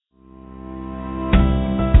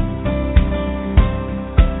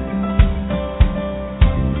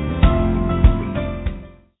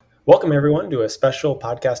Welcome, everyone, to a special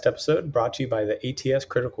podcast episode brought to you by the ATS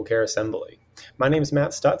Critical Care Assembly. My name is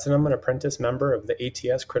Matt Stutz, and I'm an apprentice member of the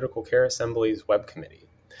ATS Critical Care Assembly's web committee.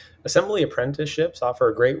 Assembly apprenticeships offer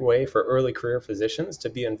a great way for early career physicians to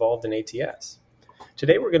be involved in ATS.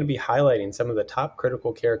 Today, we're going to be highlighting some of the top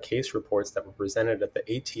critical care case reports that were presented at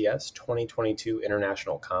the ATS 2022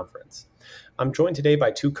 International Conference. I'm joined today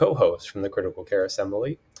by two co-hosts from the Critical Care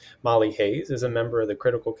Assembly. Molly Hayes is a member of the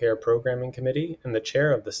Critical Care Programming Committee and the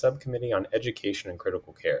chair of the Subcommittee on Education and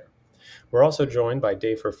Critical Care. We're also joined by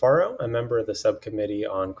Dave Furfaro, a member of the Subcommittee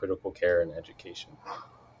on Critical Care and Education.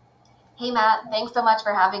 Hey Matt, thanks so much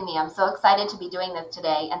for having me. I'm so excited to be doing this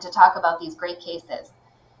today and to talk about these great cases.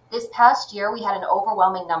 This past year, we had an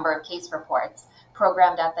overwhelming number of case reports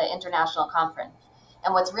programmed at the International Conference.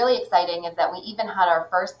 And what's really exciting is that we even had our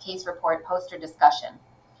first case report poster discussion.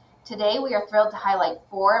 Today, we are thrilled to highlight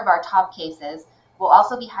 4 of our top cases. We'll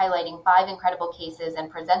also be highlighting 5 incredible cases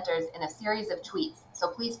and presenters in a series of tweets. So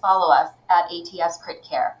please follow us at ATS Crit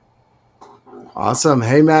Care. Awesome.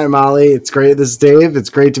 Hey, Matt and Molly. It's great. This is Dave.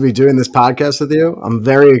 It's great to be doing this podcast with you. I'm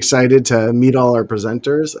very excited to meet all our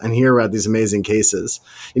presenters and hear about these amazing cases.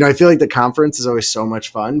 I feel like the conference is always so much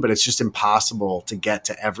fun, but it's just impossible to get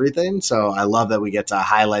to everything. So I love that we get to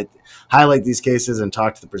highlight these cases and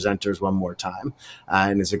talk to the presenters one more time.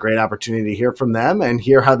 And it's a great opportunity to hear from them and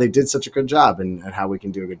hear how they did such a good job and how we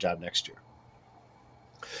can do a good job next year.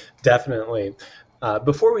 Definitely.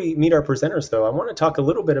 Before we meet our presenters, though, I want to talk a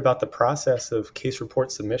little bit about the process of case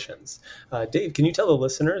report submissions. Dave, can you tell the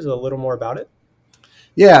listeners a little more about it?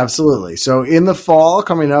 Yeah, absolutely. So in the fall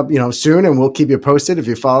coming up, soon, and we'll keep you posted if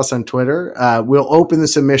you follow us on Twitter, we'll open the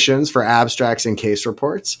submissions for abstracts and case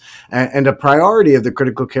reports. And a priority of the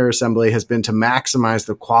Critical Care Assembly has been to maximize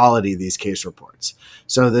the quality of these case reports.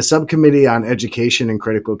 So the Subcommittee on Education and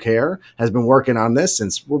Critical Care has been working on this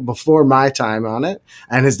since before my time on it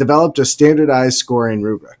and has developed a standardized scoring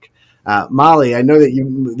rubric. Molly, I know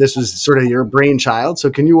that this was sort of your brainchild, so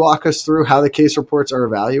can you walk us through how the case reports are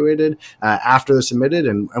evaluated after they're submitted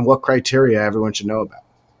and what criteria everyone should know about?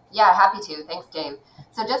 Yeah, happy to. Thanks, Dave.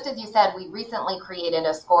 So just as you said, we recently created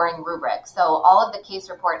a scoring rubric. So all of the case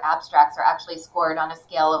report abstracts are actually scored on a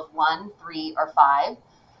scale of 1, 3, or 5.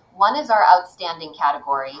 1 is our outstanding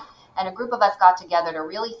category, and a group of us got together to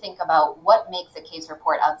really think about what makes a case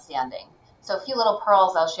report outstanding. So a few little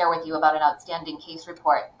pearls I'll share with you about an outstanding case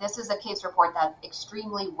report. This is a case report that's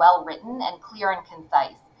extremely well written and clear and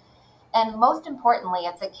concise. And most importantly,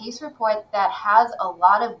 it's a case report that has a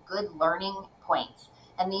lot of good learning points.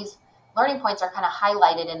 And these learning points are kind of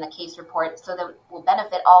highlighted in the case report so that it will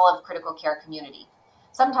benefit all of critical care community.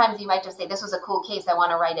 Sometimes you might just say, this was a cool case, I want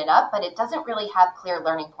to write it up, but it doesn't really have clear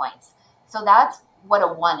learning points. So that's what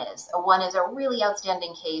a 1 is. A 1 is a really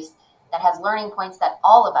outstanding case that has learning points that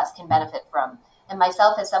all of us can benefit from. And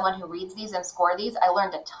myself, as someone who reads these and score these, I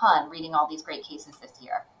learned a ton reading all these great cases this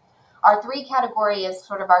year. Our 3 category is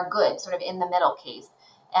sort of our good, sort of in the middle case.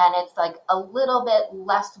 And it's like a little bit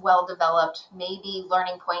less well-developed, maybe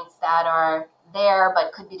learning points that are there,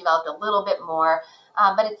 but could be developed a little bit more.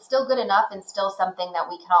 But it's still good enough and still something that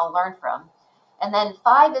we can all learn from. And then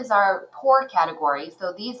 5 is our poor category.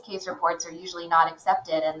 So these case reports are usually not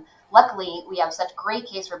accepted. And luckily, we have such great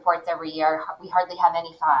case reports every year. We hardly have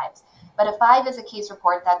any 5s. But a 5 is a case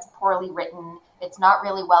report that's poorly written. It's not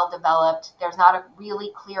really well developed. There's not a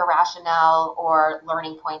really clear rationale or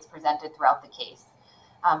learning points presented throughout the case.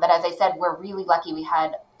 But as I said, we're really lucky. We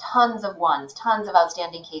had tons of 1s, tons of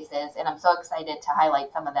outstanding cases. And I'm so excited to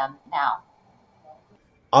highlight some of them now.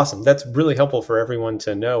 Awesome. That's really helpful for everyone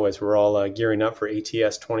to know as we're all gearing up for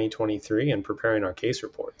ATS 2023 and preparing our case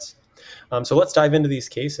reports. So let's dive into these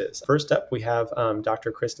cases. First up, we have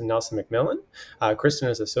Dr. Kristen Nelson-McMillan. Kristen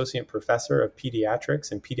is Associate Professor of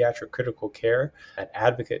Pediatrics and Pediatric Critical Care at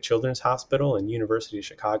Advocate Children's Hospital and University of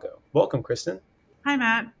Chicago. Welcome, Kristen. Hi,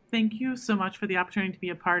 Matt. Thank you so much for the opportunity to be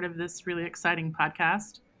a part of this really exciting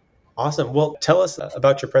podcast. Awesome. Well, tell us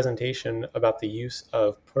about your presentation about the use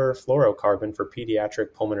of perfluorocarbon for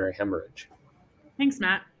pediatric pulmonary hemorrhage. Thanks,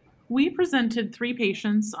 Matt. We presented 3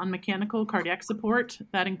 patients on mechanical cardiac support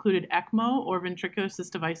that included ECMO or ventricular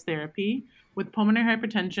assist device therapy with pulmonary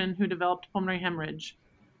hypertension who developed pulmonary hemorrhage.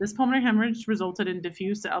 This pulmonary hemorrhage resulted in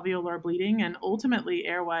diffuse alveolar bleeding and ultimately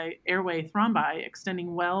airway thrombi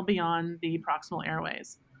extending well beyond the proximal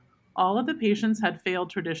airways. All of the patients had failed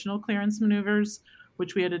traditional clearance maneuvers,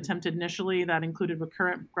 which we had attempted initially that included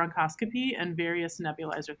recurrent bronchoscopy and various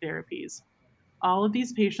nebulizer therapies. All of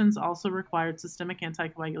these patients also required systemic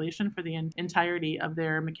anticoagulation for the entirety of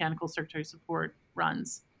their mechanical circulatory support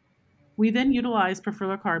runs. We then utilized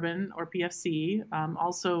perfluorocarbon, or PFC,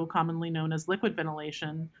 also commonly known as liquid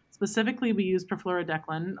ventilation, Specifically, we used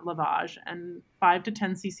perfluorodecolon lavage, and 5 to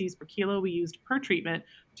 10 cc's per kilo we used per treatment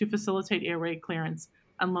to facilitate airway clearance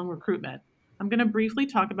and lung recruitment. I'm going to briefly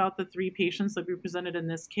talk about the 3 patients that we presented in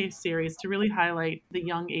this case series to really highlight the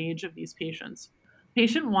young age of these patients.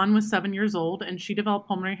 Patient 1 was 7 years old, and she developed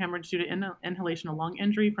pulmonary hemorrhage due to inhalation of lung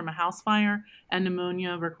injury from a house fire and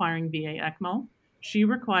pneumonia requiring VA ECMO. She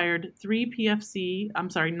required 9 PFC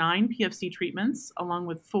treatments, along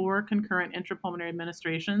with 4 concurrent intrapulmonary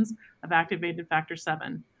administrations of activated factor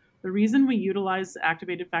 7. The reason we utilize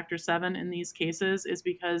activated factor 7 in these cases is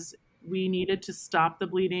because we needed to stop the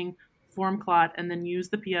bleeding, form clot, and then use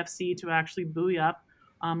the PFC to actually buoy up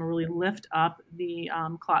or really lift up the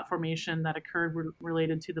clot formation that occurred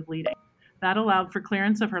related to the bleeding. That allowed for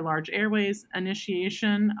clearance of her large airways,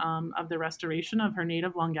 initiation of the restoration of her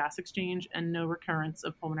native lung gas exchange, and no recurrence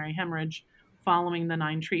of pulmonary hemorrhage following the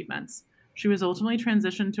 9 treatments. She was ultimately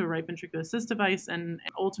transitioned to a right ventricular assist device and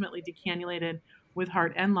ultimately decannulated with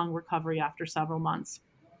heart and lung recovery after several months.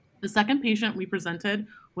 The second patient we presented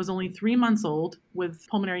was only 3 months old with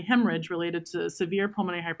pulmonary hemorrhage related to severe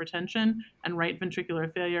pulmonary hypertension and right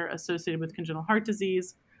ventricular failure associated with congenital heart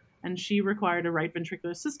disease, and she required a right ventricular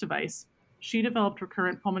assist device. She developed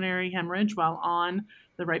recurrent pulmonary hemorrhage while on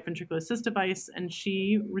the right ventricular assist device, and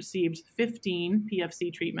she received 15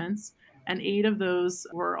 PFC treatments, and 8 of those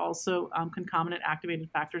were also concomitant activated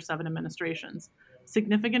factor 7 administrations.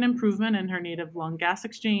 Significant improvement in her native lung gas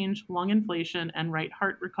exchange, lung inflation, and right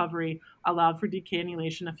heart recovery allowed for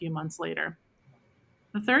decannulation a few months later.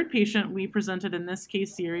 The third patient we presented in this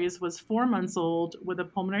case series was 4 months old with a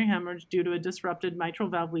pulmonary hemorrhage due to a disrupted mitral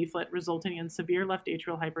valve leaflet resulting in severe left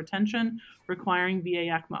atrial hypertension requiring VA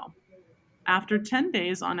ECMO. After 10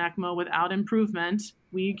 days on ECMO without improvement,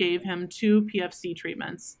 we gave him 2 PFC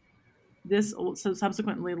treatments. This also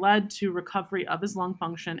subsequently led to recovery of his lung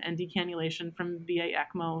function and decannulation from VA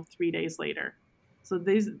ECMO 3 days later. So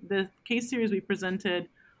the case series we presented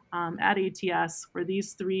at ATS were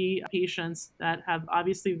these 3 patients that have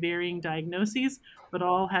obviously varying diagnoses, but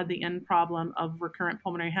all had the end problem of recurrent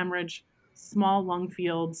pulmonary hemorrhage, small lung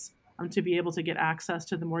fields to be able to get access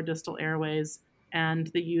to the more distal airways, and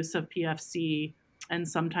the use of PFC and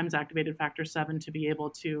sometimes activated factor 7 to be able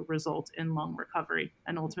to result in lung recovery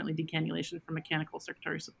and ultimately decannulation from mechanical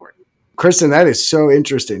circulatory support. Kristen, that is so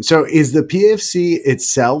interesting. So is the PFC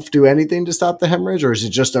itself do anything to stop the hemorrhage, or is it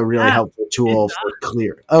just a really helpful tool for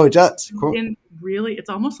clear? Oh, it does. Cool. And really, it's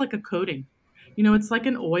almost like a coating. It's like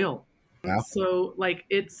an oil. Wow. So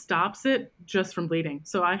it stops it just from bleeding.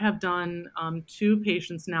 So I have done 2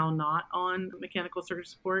 patients now not on mechanical circulatory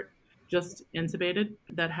support, just intubated,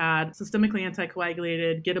 that had systemically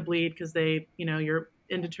anticoagulated, get a bleed because they, your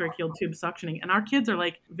endotracheal tube suctioning. And our kids are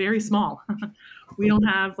very small. We don't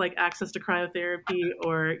have access to cryotherapy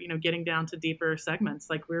or, getting down to deeper segments.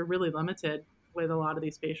 We're really limited with a lot of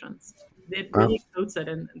these patients. It really coats it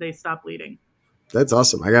and they stop bleeding. That's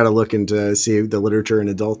awesome. I got to look into see the literature in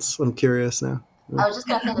adults. I'm curious now. I was just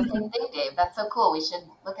going to say the same thing, Dave. That's so cool. We should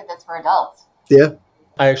look at this for adults. Yeah.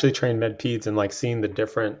 I actually trained med peds, and seeing the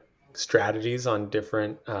different strategies on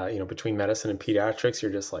different, between medicine and pediatrics,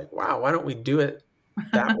 you're just like, wow, why don't we do it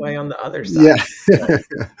that way on the other side? Yeah.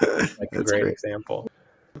 A great example.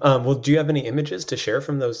 Well, do you have any images to share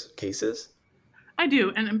from those cases? I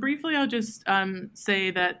do. And briefly, I'll just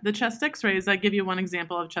say that the chest x-rays, I give you one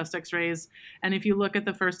example of chest x-rays. And if you look at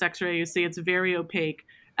the first x-ray, you see it's very opaque.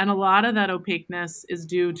 And a lot of that opaqueness is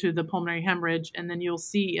due to the pulmonary hemorrhage. And then you'll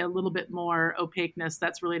see a little bit more opaqueness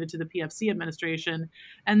that's related to the PFC administration.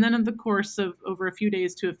 And then in the course of over a few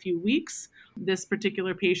days to a few weeks, this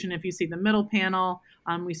particular patient, if you see the middle panel,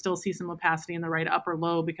 we still see some opacity in the right upper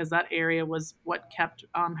lobe because that area was what kept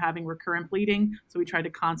having recurrent bleeding. So we tried to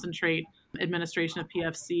concentrate administration of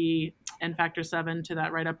PFC and factor 7 to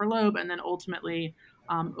that right upper lobe. And then ultimately,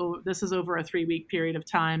 this is over a 3-week period of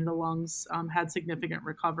time. The lungs had significant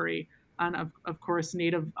recovery and, of course,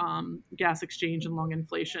 native gas exchange and lung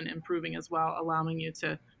inflation improving as well, allowing you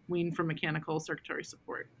to wean from mechanical circulatory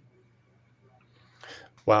support.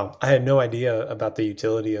 Wow. I had no idea about the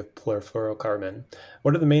utility of perfluorocarbon.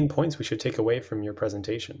 What are the main points we should take away from your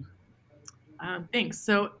presentation? Thanks.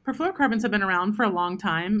 So perfluorocarbons have been around for a long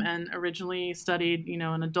time and originally studied, in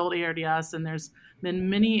adult ARDS, and there's been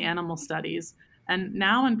many animal studies. And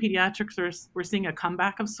now in pediatrics, we're seeing a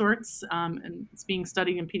comeback of sorts, and it's being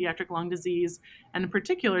studied in pediatric lung disease. And in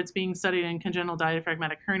particular, it's being studied in congenital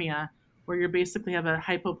diaphragmatic hernia, where you basically have a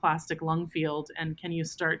hypoplastic lung field. And can you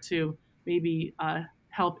start to maybe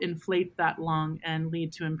help inflate that lung and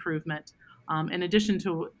lead to improvement? in addition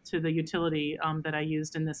to the utility that I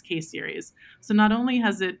used in this case series. So not only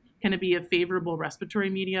can it be a favorable respiratory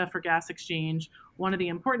media for gas exchange, one of the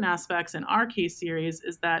important aspects in our case series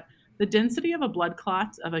is that the density of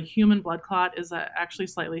a human blood clot, is actually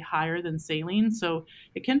slightly higher than saline. So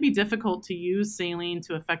it can be difficult to use saline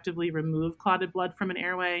to effectively remove clotted blood from an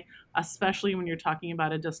airway, especially when you're talking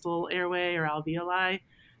about a distal airway or alveoli.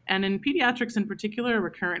 And in pediatrics in particular,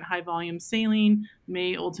 recurrent high volume saline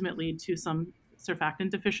may ultimately lead to some surfactant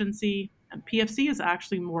deficiency. And PFC is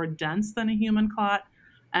actually more dense than a human clot.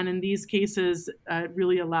 And in these cases, it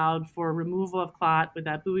really allowed for removal of clot with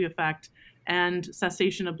that buoy effect and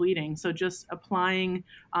cessation of bleeding. So just applying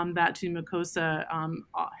that to mucosa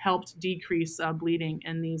helped decrease bleeding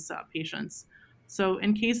in these patients. So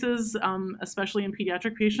in cases, especially in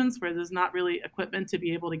pediatric patients where there's not really equipment to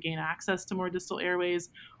be able to gain access to more distal airways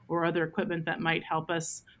or other equipment that might help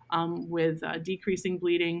us with decreasing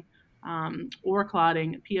bleeding or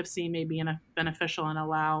clotting, PFC may be beneficial and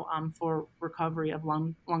allow for recovery of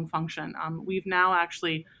lung function. We've now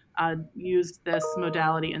actually used this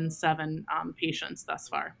modality in 7 patients thus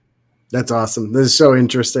far. That's awesome. This is so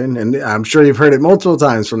interesting. And I'm sure you've heard it multiple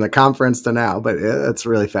times from the conference to now, but that's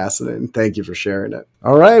really fascinating. Thank you for sharing it.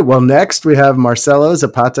 All right. Well, next we have Marcelo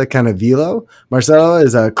Zapata Canavillo. Marcelo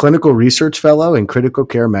is a clinical research fellow in critical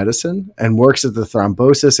care medicine and works at the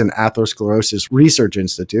Thrombosis and Atherosclerosis Research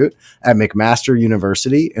Institute at McMaster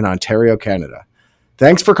University in Ontario, Canada.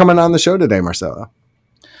 Thanks for coming on the show today, Marcelo.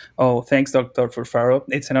 Oh, thanks, Dr. Furfaro.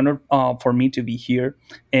 It's an honor for me to be here,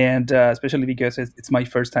 and especially because it's my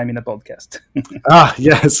first time in a podcast.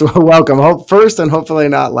 Yes. Well, welcome. First and hopefully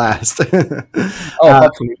not last.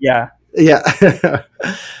 Hopefully, yeah. Yeah.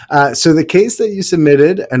 So the case that you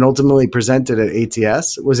submitted and ultimately presented at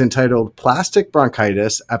ATS was entitled Plastic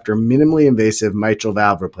Bronchitis After Minimally Invasive Mitral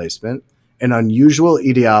Valve Replacement, an unusual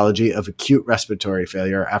etiology of acute respiratory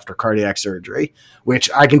failure after cardiac surgery, which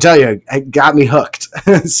I can tell you, it got me hooked.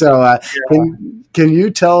 So can you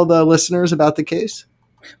tell the listeners about the case?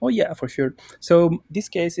 Oh, yeah, for sure. So this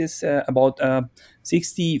case is about a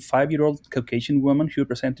 65-year-old Caucasian woman who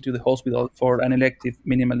presented to the hospital for an elective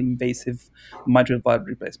minimally invasive mitral valve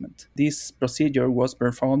replacement. This procedure was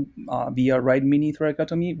performed via right mini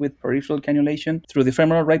thoracotomy with peripheral cannulation through the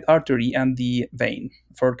femoral right artery and the vein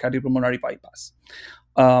for cardiopulmonary bypass.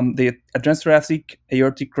 The transthoracic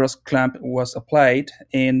aortic cross clamp was applied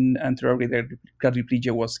and anterograde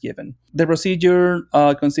quadriplegia was given. The procedure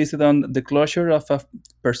consisted on the closure of a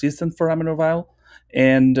persistent foraminal valve,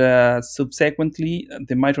 and subsequently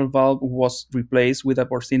the mitral valve was replaced with a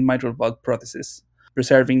porcine mitral valve prosthesis,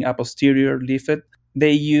 preserving a posterior leaflet.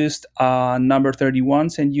 They used a number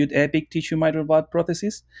 31 St-Jude Epic tissue mitral valve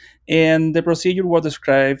prosthesis, and the procedure was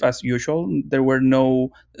described as usual. There were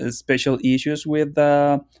no special issues with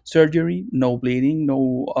surgery, no bleeding,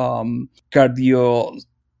 no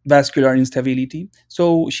cardiovascular instability.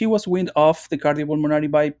 So she was weaned off the cardiopulmonary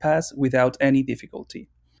bypass without any difficulty.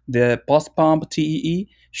 The post-pump TEE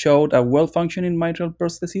showed a well-functioning mitral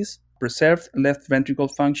prosthesis, preserved left ventricle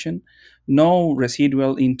function, no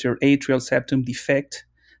residual interatrial septum defect,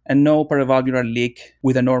 and no paravalvular leak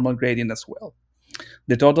with a normal gradient as well.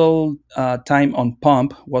 The total time on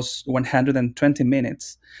pump was 120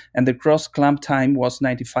 minutes, and the cross-clamp time was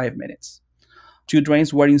 95 minutes. 2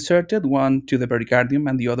 drains were inserted, one to the pericardium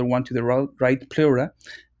and the other one to the right pleura.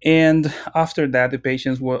 And after that, the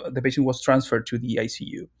patient was transferred to the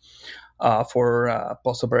ICU for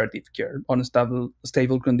postoperative care on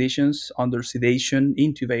stable conditions, under sedation,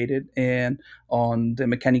 intubated, and on the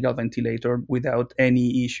mechanical ventilator without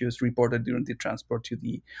any issues reported during the transport to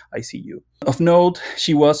the ICU. Of note,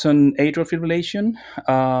 she was on atrial fibrillation,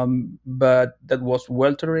 but that was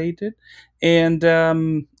well tolerated. And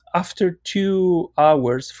after 2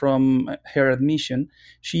 hours from her admission,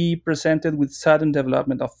 she presented with sudden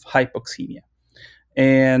development of hypoxemia.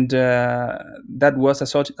 And that was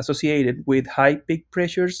associated with high peak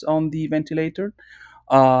pressures on the ventilator,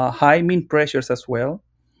 high mean pressures as well,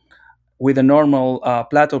 with the normal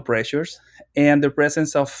plateau pressures, and the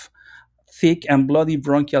presence of thick and bloody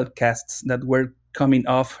bronchial casts that were coming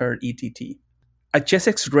off her ETT. A chest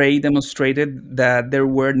X-ray demonstrated that there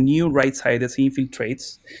were new right-sided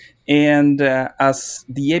infiltrates, and as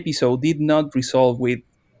the episode did not resolve with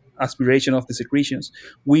aspiration of the secretions,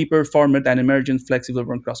 we performed an emergent flexible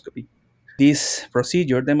bronchoscopy. This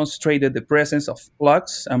procedure demonstrated the presence of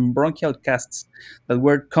plugs and bronchial casts that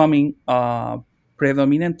were coming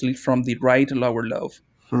predominantly from the right lower lobe.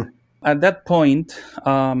 At that point,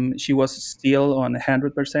 she was still on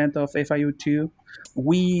 100% of FiO2.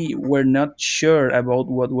 We were not sure about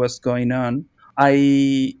what was going on.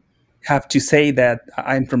 I have to say that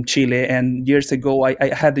I'm from Chile, and years ago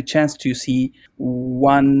I had the chance to see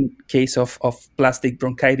one case of plastic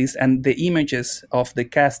bronchitis, and the images of the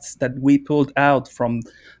casts that we pulled out from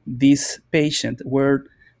this patient were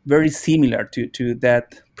very similar to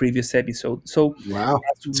that previous episode. So Wow.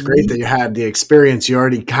 as It's great that we you had the experience. You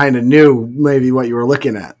already kind of knew maybe what you were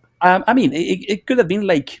looking at. I mean, it could have been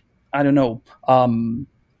like, I don't know,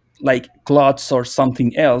 like clots or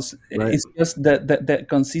something else. Right. It's just the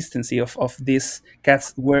consistency of these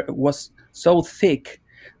cats was so thick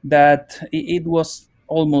that it was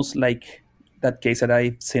almost like that case that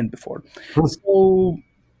I've seen before. Hmm. So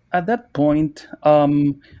at that point,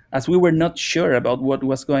 as we were not sure about what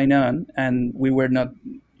was going on, and we were not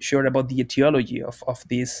sure about the etiology of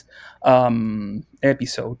this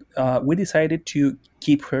episode, we decided to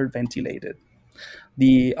keep her ventilated.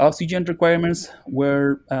 The oxygen requirements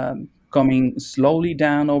were coming slowly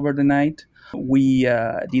down over the night. We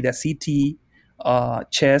did a CT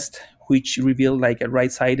chest, which revealed like a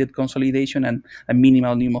right-sided consolidation and a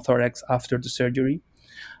minimal pneumothorax after the surgery.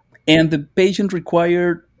 And the patient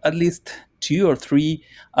required at least 2 or 3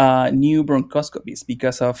 new bronchoscopies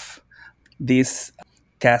because of these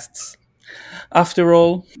casts. After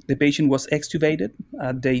all, the patient was extubated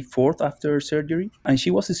day 4th after surgery, and she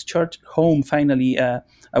was discharged home finally a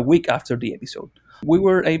week after the episode. We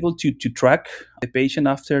were able to track the patient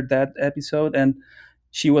after that episode, and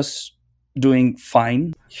she was doing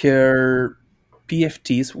fine. Her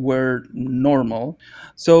PFTs were normal.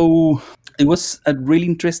 So it was a really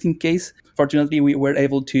interesting case. Fortunately, we were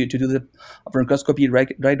able to do the bronchoscopy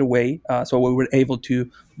right away. So we were able to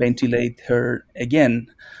ventilate her again.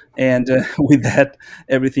 And with that,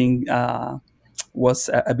 everything was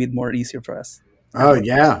a bit more easier for us. Oh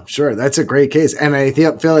yeah, sure. That's a great case, and I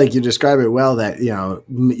feel like you describe it well. That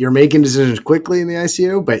you're making decisions quickly in the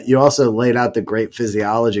ICU, but you also laid out the great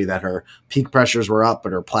physiology that her peak pressures were up,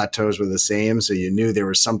 but her plateaus were the same. So you knew there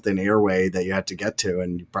was something airway that you had to get to,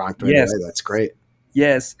 and you bronched right Yes. away. That's great.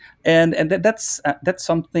 Yes, and that's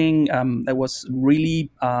something that was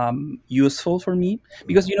really useful for me,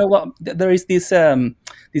 because you know what, there is this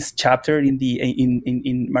chapter in the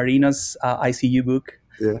in Marina's ICU book,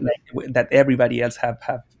 Yeah. like, that everybody else have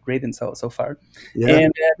written so far, Yeah.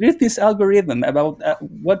 and there's this algorithm about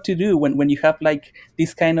what to do when you have like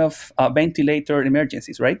this kind of ventilator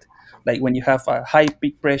emergencies, right? Like when you have a high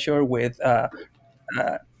peak pressure with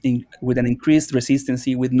with an increased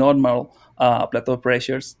resistancy with normal plateau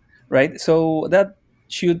pressures, right? So that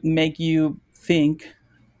should make you think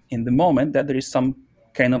in the moment that there is some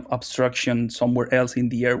kind of obstruction somewhere else in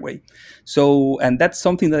the airway. So, and that's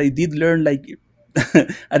something that I did learn, like,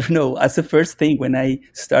 I don't know, as a first thing when I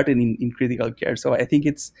started in critical care. So I think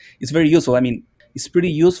it's very useful. I mean, it's pretty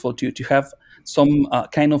useful to have some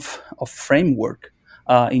kind of framework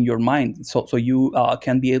in your mind, so you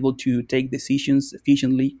can be able to take decisions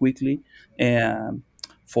efficiently, quickly,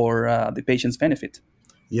 for the patient's benefit.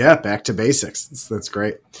 Yeah, back to basics. That's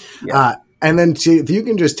great. Yeah. And then if you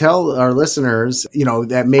can just tell our listeners,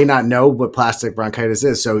 that may not know what plastic bronchitis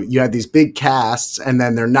is. So you had these big casts, and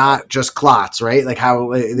then they're not just clots, right? Like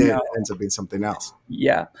how it ends up being something else.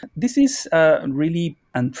 Yeah. This is a really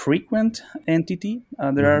infrequent entity.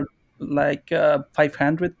 There are like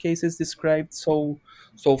 500 cases described so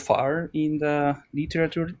far in the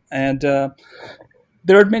literature, and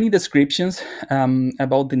there are many descriptions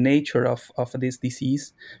about the nature of this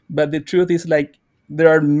disease, but the truth is, like, there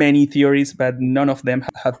are many theories, but none of them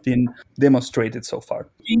have been demonstrated so far.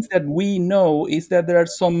 Things that we know is that there are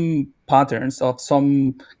some patterns of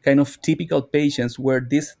some kind of typical patients where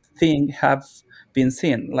this thing have been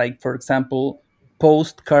seen. Like, for example,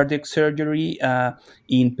 post-cardiac surgery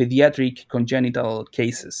in pediatric congenital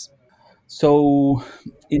cases. So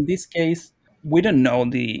in this case, we don't know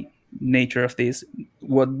the nature of this.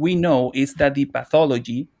 What we know is that the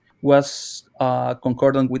pathology was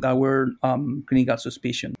concordant with our clinical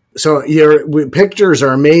suspicion. So your pictures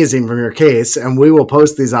are amazing from your case, and we will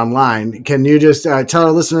post these online. Can you just tell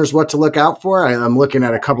our listeners what to look out for? I'm looking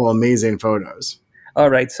at a couple amazing photos.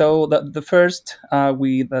 All right. So the first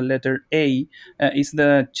with the letter A is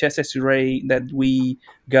the chest X-ray that we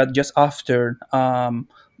got just after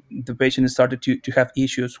the patient started to have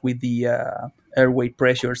issues with the airway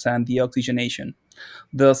pressures and the oxygenation.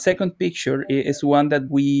 The second picture is one that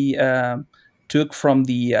we took from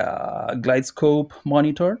the GlideScope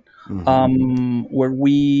monitor, where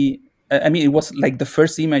it was like the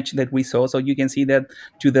first image that we saw. So you can see that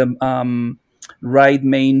to the right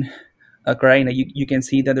main carina, you can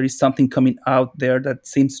see that there is something coming out there that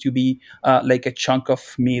seems to be like a chunk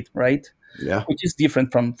of meat, right? Yeah. Which is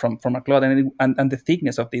different from a clot, and the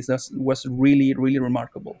thickness of this was really, really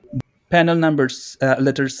remarkable. panel numbers,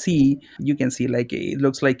 letter C, you can see like it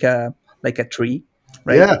looks like a tree,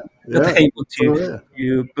 right? Yeah, Not yeah. able to Oh, yeah.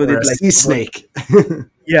 you put Or it a like sea snake.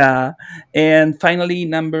 yeah. And finally,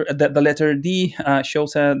 the letter D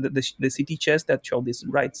shows the CT chest that show this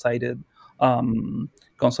right-sided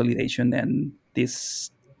consolidation and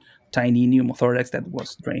this tiny pneumothorax that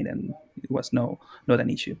was drained, and it was not an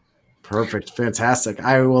issue. Perfect. Fantastic.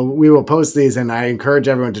 We will post these, and I encourage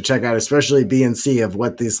everyone to check out, especially B and C, of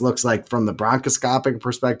what this looks like from the bronchoscopic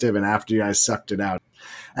perspective and after you guys sucked it out.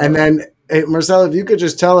 And then, hey, Marcel, if you could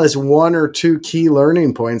just tell us one or two key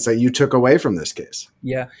learning points that you took away from this case.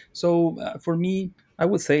 Yeah. So for me, I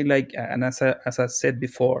would say and as I said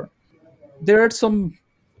before, there are some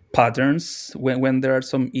patterns when there are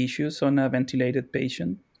some issues on a ventilated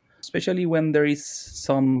patient, especially when there is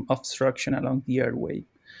some obstruction along the airway.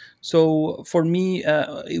 So for me,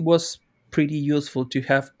 it was pretty useful to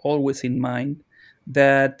have always in mind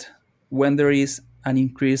that when there is an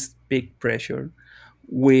increased peak pressure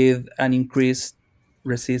with an increased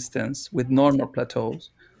resistance with normal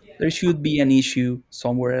plateaus, there should be an issue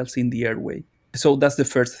somewhere else in the airway. So that's the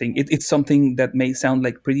first thing. It's something that may sound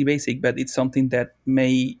like pretty basic, but it's something that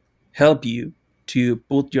may help you to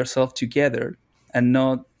put yourself together and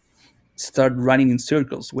not start running in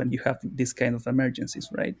circles when you have these kind of emergencies,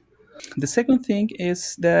 right? The second thing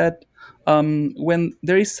is that when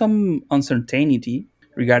there is some uncertainty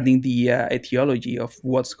regarding the etiology of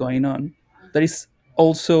what's going on, there is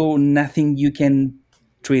also nothing you can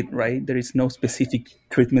treat, right? There is no specific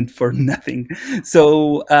treatment for nothing.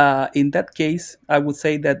 So in that case, I would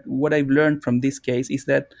say that what I've learned from this case is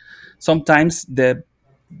that sometimes the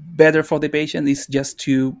better for the patient is just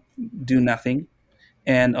to do nothing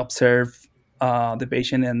and observe the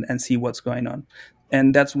patient and see what's going on.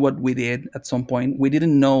 And that's what we did at some point. We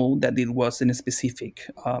didn't know that it was in a specific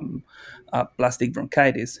plastic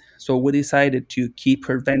bronchitis. So we decided to keep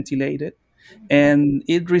her ventilated. And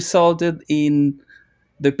it resulted in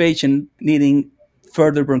the patient needing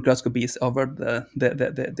further bronchoscopies over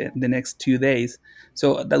the next 2 days.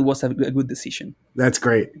 So that was a good decision. That's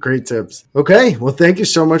great. Great tips. Okay. Well, thank you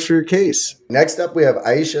so much for your case. Next up, we have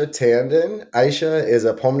Aisha Tandon. Aisha is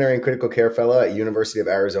a pulmonary and critical care fellow at University of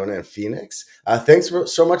Arizona in Phoenix. Thanks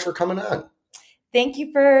so much for coming on. Thank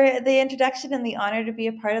you for the introduction and the honor to be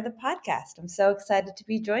a part of the podcast. I'm so excited to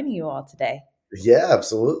be joining you all today. Yeah,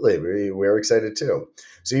 absolutely. We're excited too.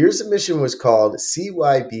 So your submission was called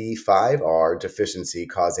CYB5R deficiency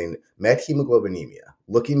causing methemoglobinemia,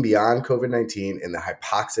 looking beyond COVID-19 in the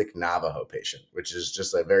hypoxic Navajo patient, which is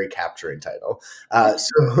just a very capturing title.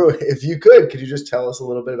 So if you could you just tell us a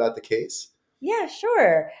little bit about the case? Yeah,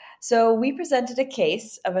 sure. So we presented a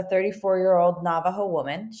case of a 34-year-old Navajo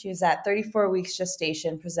woman. She was at 34 weeks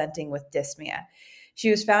gestation presenting with dyspnea. She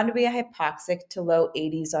was found to be a hypoxic to low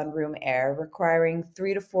 80s on room air, requiring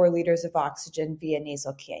 3 to 4 liters of oxygen via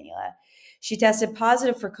nasal cannula. She tested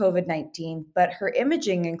positive for COVID-19, but her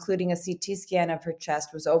imaging, including a CT scan of her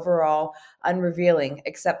chest, was overall unrevealing,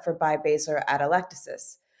 except for bibasilar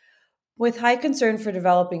atelectasis. With high concern for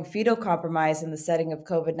developing fetal compromise in the setting of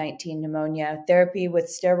COVID-19 pneumonia, therapy with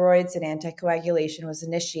steroids and anticoagulation was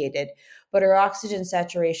initiated, but her oxygen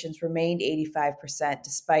saturations remained 85%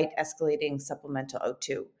 despite escalating supplemental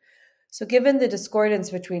O2. So given the discordance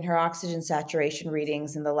between her oxygen saturation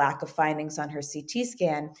readings and the lack of findings on her CT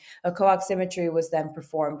scan, a co-oximetry was then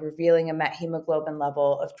performed, revealing a methemoglobin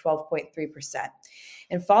level of 12.3%.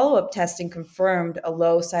 And follow-up testing confirmed a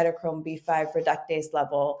low cytochrome B5 reductase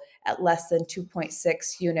level at less than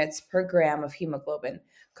 2.6 units per gram of hemoglobin,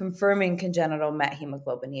 confirming congenital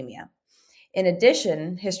methemoglobinemia. In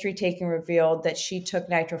addition, history taking revealed that she took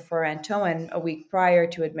nitrofurantoin a week prior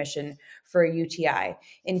to admission for a UTI,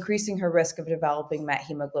 increasing her risk of developing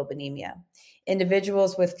methemoglobinemia.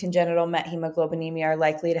 Individuals with congenital methemoglobinemia are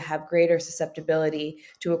likely to have greater susceptibility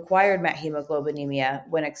to acquired methemoglobinemia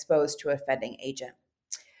when exposed to offending agent.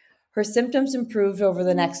 Her symptoms improved over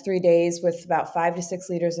the next 3 days with about 5 to 6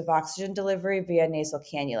 liters of oxygen delivery via nasal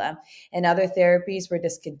cannula, and other therapies were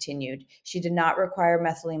discontinued. She did not require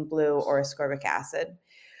methylene blue or ascorbic acid.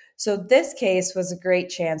 So this case was a great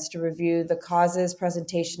chance to review the causes,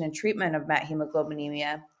 presentation, and treatment of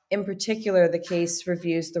methemoglobinemia. In particular, the case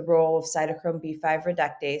reviews the role of cytochrome B5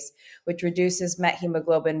 reductase, which reduces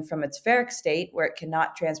methemoglobin from its ferric state, where it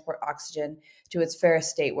cannot transport oxygen, to its ferrous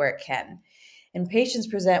state, where it can. And patients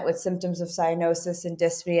present with symptoms of cyanosis and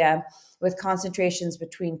dyspnea with concentrations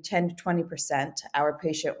between 10 to 20%, our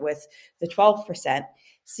patient with the 12%.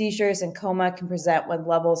 Seizures and coma can present when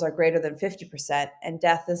levels are greater than 50%, and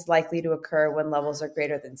death is likely to occur when levels are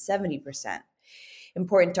greater than 70%.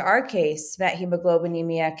 Important to our case,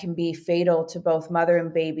 methemoglobinemia can be fatal to both mother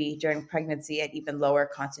and baby during pregnancy at even lower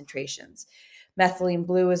concentrations. Methylene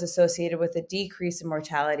blue is associated with a decrease in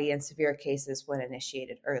mortality in severe cases when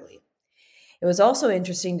initiated early. It was also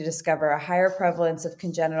interesting to discover a higher prevalence of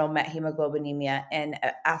congenital methemoglobinemia in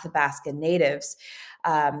Athabasca natives.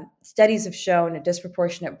 Studies have shown a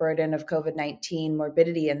disproportionate burden of COVID-19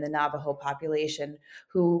 morbidity in the Navajo population,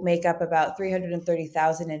 who make up about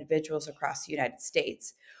 330,000 individuals across the United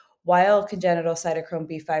States. While congenital cytochrome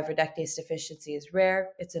B5 reductase deficiency is rare,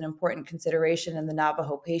 it's an important consideration in the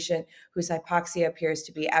Navajo patient whose hypoxia appears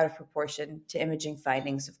to be out of proportion to imaging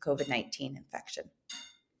findings of COVID-19 infection.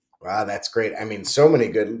 Wow, that's great. I mean, so many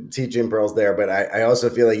good teaching pearls there, but I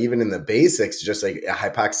also feel like even in the basics, just like a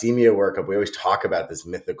hypoxemia workup, we always talk about this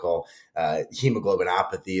mythical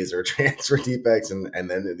hemoglobinopathies or transfer defects, and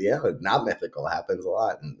then not mythical happens a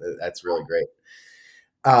lot, and that's really great.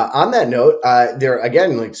 On that note, there are,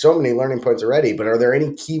 again, like so many learning points already, but are there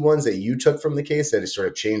any key ones that you took from the case that has sort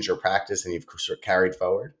of changed your practice and you've sort of carried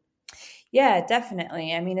forward? Yeah,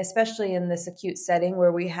 definitely. I mean, especially in this acute setting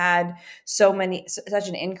where we had such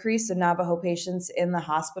an increase of Navajo patients in the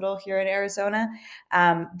hospital here in Arizona,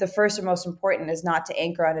 the first and most important is not to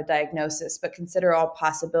anchor on a diagnosis, but consider all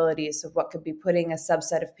possibilities of what could be putting a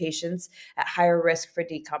subset of patients at higher risk for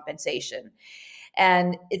decompensation.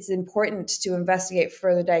 And it's important to investigate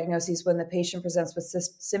further diagnoses when the patient presents with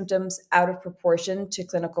symptoms out of proportion to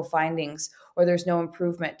clinical findings, or there's no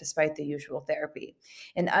improvement despite the usual therapy.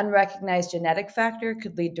 An unrecognized genetic factor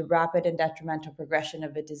could lead to rapid and detrimental progression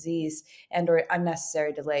of a disease and/or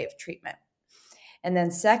unnecessary delay of treatment. And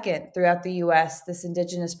then second, throughout the U.S., this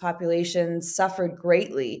indigenous population suffered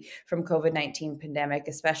greatly from COVID-19 pandemic,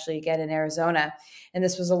 especially again in Arizona. And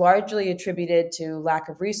this was largely attributed to lack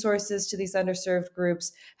of resources to these underserved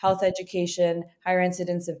groups, health education, higher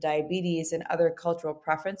incidence of diabetes, and other cultural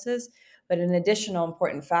preferences. But an additional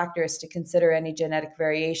important factor is to consider any genetic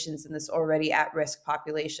variations in this already at-risk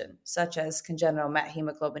population, such as congenital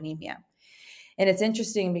methemoglobinemia. And it's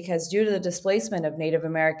interesting because due to the displacement of Native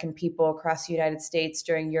American people across the United States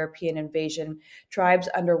during European invasion, tribes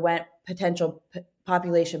underwent potential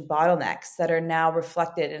population bottlenecks that are now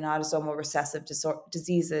reflected in autosomal recessive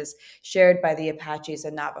diseases shared by the Apaches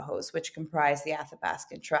and Navajos, which comprise the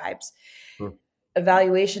Athabascan tribes.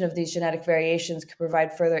 Evaluation of these genetic variations could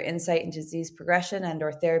provide further insight into disease progression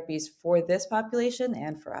and/or therapies for this population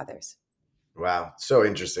and for others. Wow, so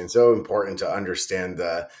interesting, so important to understand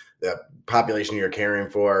the population you're caring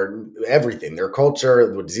for, everything, their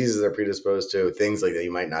culture, what diseases they're predisposed to, things like that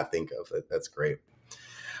you might not think of. That's great.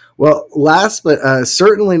 Well, last but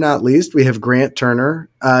certainly not least, we have Grant Turner.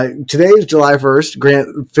 Today is July 1st.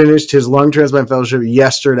 Grant finished his lung transplant fellowship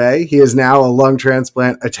yesterday. He is now a lung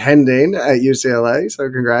transplant attending at UCLA.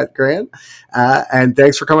 So congrats, Grant. And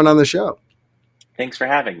thanks for coming on the show. Thanks for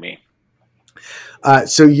having me.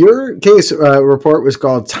 So your case report was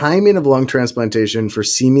called Timing of Lung Transplantation for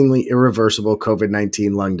Seemingly Irreversible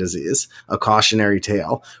COVID-19 Lung Disease, a Cautionary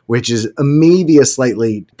Tale, which is maybe a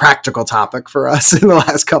slightly practical topic for us in the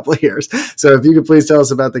last couple of years. So if you could please tell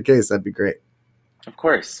us about the case, that'd be great. Of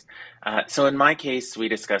course. So in my case, we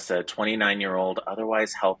discuss a 29-year-old,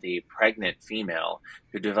 otherwise healthy, pregnant female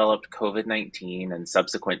who developed COVID-19 and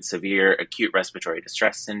subsequent severe acute respiratory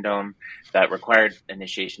distress syndrome that required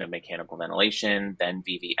initiation of mechanical ventilation, then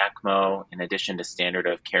VV ECMO, in addition to standard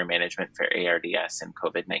of care management for ARDS and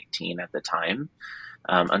COVID-19 at the time.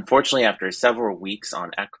 Unfortunately, after several weeks on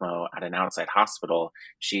ECMO at an outside hospital,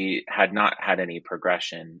 she had not had any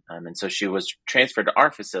progression. And so she was transferred to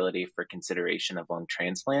our facility for consideration of lung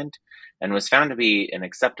transplant and was found to be an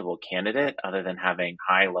acceptable candidate other than having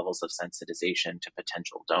high levels of sensitization to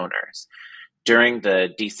potential donors. During the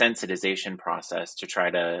desensitization process to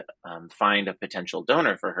try to find a potential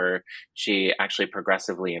donor for her, she actually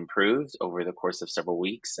progressively improved over the course of several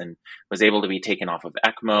weeks and was able to be taken off of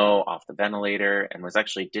ECMO, off the ventilator, and was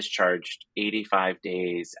actually discharged 85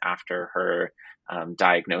 days after her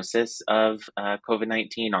diagnosis of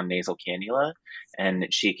COVID-19 on nasal cannula. And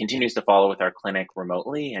she continues to follow with our clinic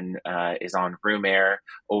remotely and is on room air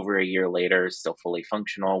over a year later, still fully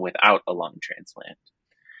functional without a lung transplant.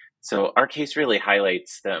 So our case really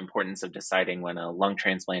highlights the importance of deciding when a lung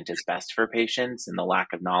transplant is best for patients and the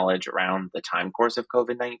lack of knowledge around the time course of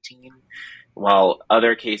COVID-19, while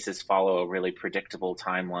other cases follow a really predictable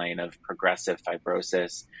timeline of progressive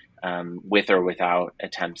fibrosis with or without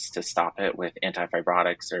attempts to stop it with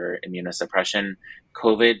antifibrotics or immunosuppression.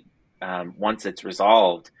 COVID, once it's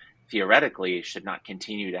resolved, theoretically should not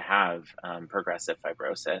continue to have progressive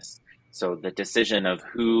fibrosis. So the decision of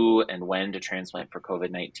who and when to transplant for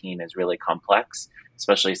COVID-19 is really complex,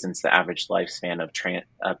 especially since the average lifespan of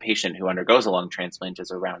a patient who undergoes a lung transplant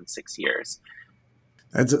is around 6 years.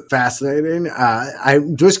 That's fascinating.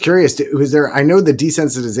 I'm just curious, I know the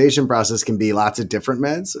desensitization process can be lots of different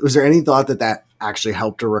meds. Was there any thought that actually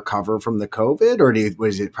helped her recover from the COVID, or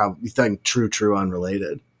was it probably think true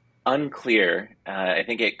unrelated? Unclear. I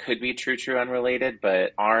think it could be true unrelated,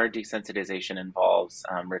 but our desensitization involves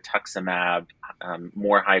rituximab,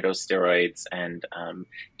 more high-dose steroids, and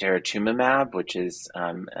daratumumab, which is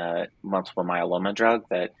a multiple myeloma drug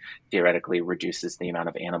that theoretically reduces the amount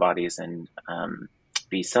of antibodies in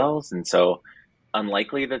B cells. And so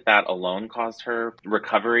unlikely that alone caused her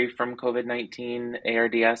recovery from COVID-19,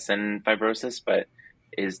 ARDS, and fibrosis, but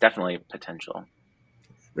is definitely potential.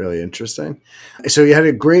 Really interesting. So you had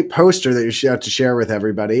a great poster that you had to share with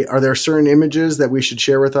everybody. Are there certain images that we should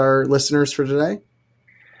share with our listeners for today?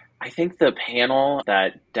 I think the panel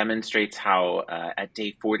that demonstrates how at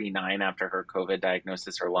day 49 after her COVID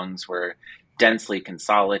diagnosis, her lungs were densely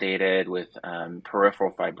consolidated with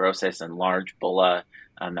peripheral fibrosis and large bulla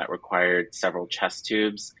that required several chest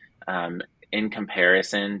tubes in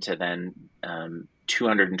comparison to then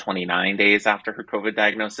 229 days after her COVID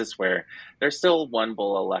diagnosis, where there's still one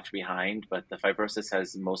bulla left behind, but the fibrosis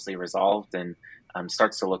has mostly resolved and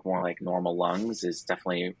starts to look more like normal lungs, is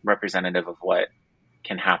definitely representative of what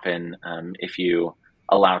can happen if you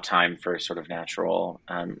allow time for sort of natural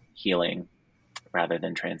healing rather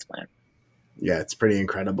than transplant. Yeah, it's pretty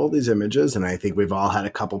incredible, these images. And I think we've all had a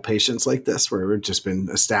couple patients like this where we've just been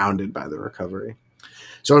astounded by the recovery.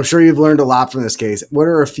 So I'm sure you've learned a lot from this case. What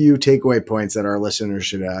are a few takeaway points that our listeners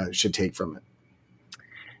should take from it?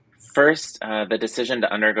 First, the decision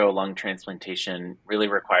to undergo lung transplantation really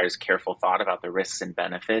requires careful thought about the risks and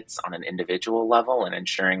benefits on an individual level and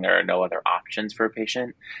ensuring there are no other options for a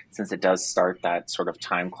patient, since it does start that sort of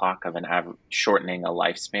time clock of shortening a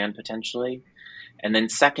lifespan potentially. And then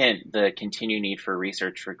second, the continued need for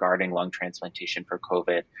research regarding lung transplantation for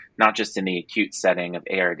COVID, not just in the acute setting of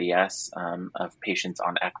ARDS, of patients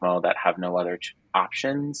on ECMO that have no other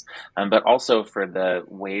options, but also for the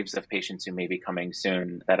waves of patients who may be coming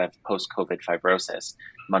soon that have post-COVID fibrosis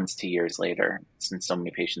months to years later, since so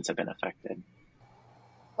many patients have been affected.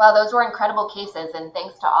 Well, those were incredible cases, and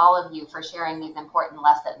thanks to all of you for sharing these important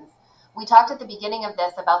lessons. We talked at the beginning of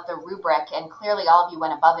this about the rubric, and clearly all of you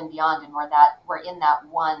went above and beyond and were in that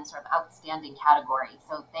one sort of outstanding category.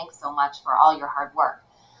 So thanks so much for all your hard work.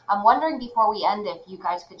 I'm wondering before we end if you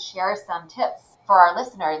guys could share some tips for our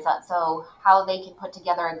listeners so how they can put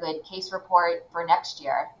together a good case report for next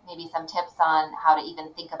year. Maybe some tips on how to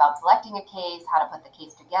even think about selecting a case, how to put the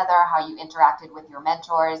case together, how you interacted with your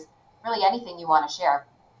mentors, really anything you want to share.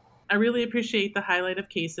 I really appreciate the highlight of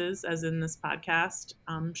cases, as in this podcast,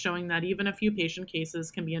 showing that even a few patient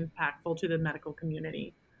cases can be impactful to the medical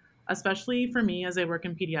community. Especially for me, as I work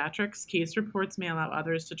in pediatrics, case reports may allow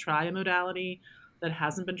others to try a modality that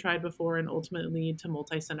hasn't been tried before and ultimately lead to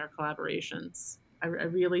multi-center collaborations. I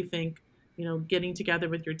really think, getting together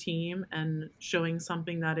with your team and showing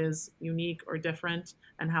something that is unique or different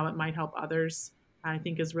and how it might help others, I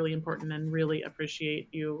think is really important, and really appreciate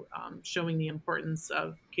you showing the importance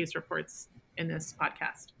of case reports in this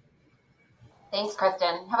podcast. Thanks,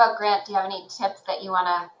 Kristen. How about Grant? Do you have any tips that you want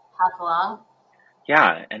to pass along?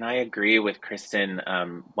 Yeah, and I agree with Kristen.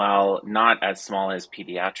 While not as small as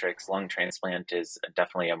pediatrics, lung transplant is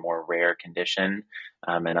definitely a more rare condition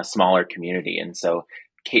and a smaller community. And so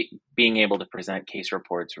being able to present case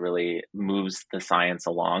reports really moves the science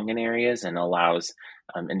along in areas and allows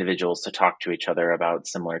individuals to talk to each other about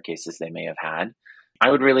similar cases they may have had.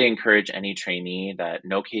 I would really encourage any trainee that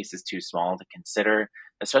no case is too small to consider,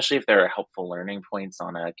 especially if there are helpful learning points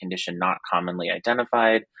on a condition not commonly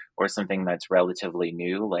identified or something that's relatively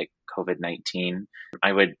new, like COVID-19.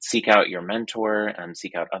 I would seek out your mentor and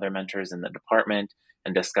seek out other mentors in the department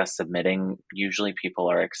and discuss submitting. Usually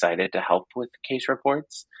people are excited to help with case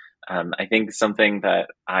reports. I think something that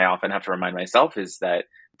I often have to remind myself is that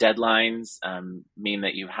deadlines mean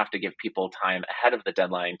that you have to give people time ahead of the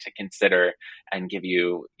deadline to consider and give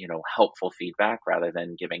you, helpful feedback rather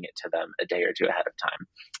than giving it to them a day or two ahead of time,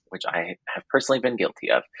 which I have personally been guilty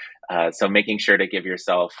of. So making sure to give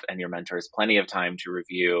yourself and your mentors plenty of time to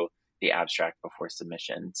review the abstract before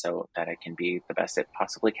submission so that it can be the best it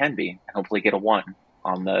possibly can be, and hopefully get a 1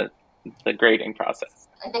 on the grading process.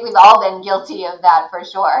 I think we've all been guilty of that for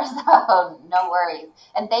sure, so no worries.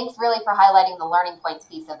 And thanks really for highlighting the learning points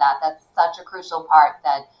piece of that. That's such a crucial part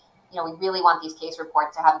that, we really want these case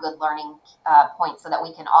reports to have good learning points so that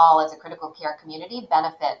we can all, as a critical care community,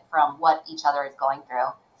 benefit from what each other is going through.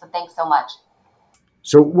 So thanks so much.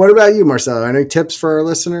 So what about you, Marcelo? Any tips for our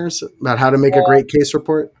listeners about how to make a great case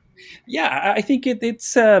report? Yeah, I think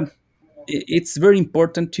it's very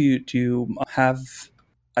important to have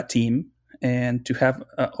a team and to have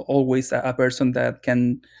always a person that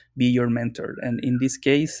can be your mentor. And in this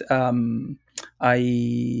case, I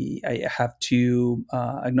have to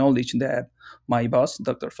acknowledge that my boss,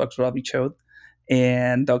 Dr. Fox Robichaud,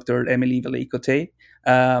 and Dr. Emily Vallée-Coté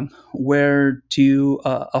were two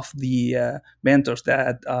of the mentors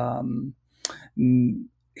that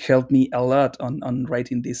helped me a lot on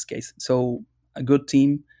writing this case. So a good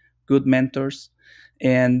team, good mentors,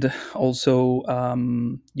 and also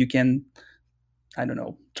you can, I don't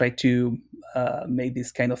know, try to make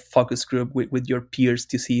this kind of focus group with your peers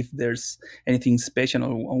to see if there's anything special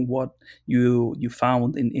on what you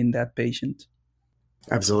found in that patient.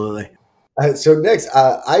 Absolutely. So next,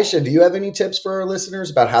 Aisha, do you have any tips for our listeners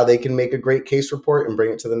about how they can make a great case report and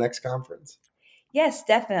bring it to the next conference? Yes,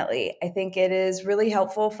 definitely. I think it is really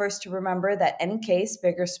helpful for us to remember that any case,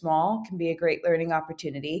 big or small, can be a great learning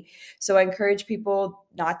opportunity. So I encourage people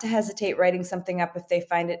not to hesitate writing something up if they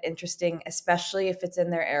find it interesting, especially if it's in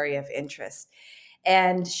their area of interest.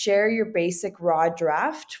 And share your basic raw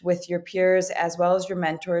draft with your peers as well as your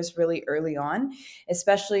mentors really early on,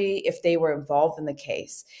 especially if they were involved in the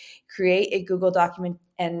case. Create a Google document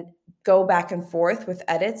and go back and forth with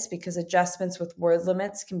edits because adjustments with word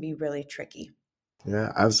limits can be really tricky.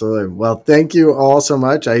 Yeah, absolutely. Well, thank you all so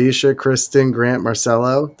much, Aisha, Kristen, Grant,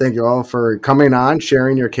 Marcelo. Thank you all for coming on,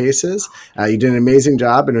 sharing your cases. You did an amazing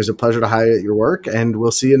job, and it was a pleasure to highlight your work, and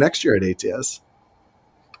we'll see you next year at ATS.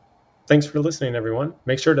 Thanks for listening, everyone.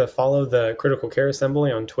 Make sure to follow the Critical Care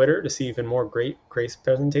Assembly on Twitter to see even more great case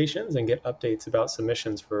presentations and get updates about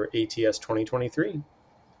submissions for ATS 2023.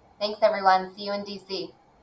 Thanks, everyone. See you in DC.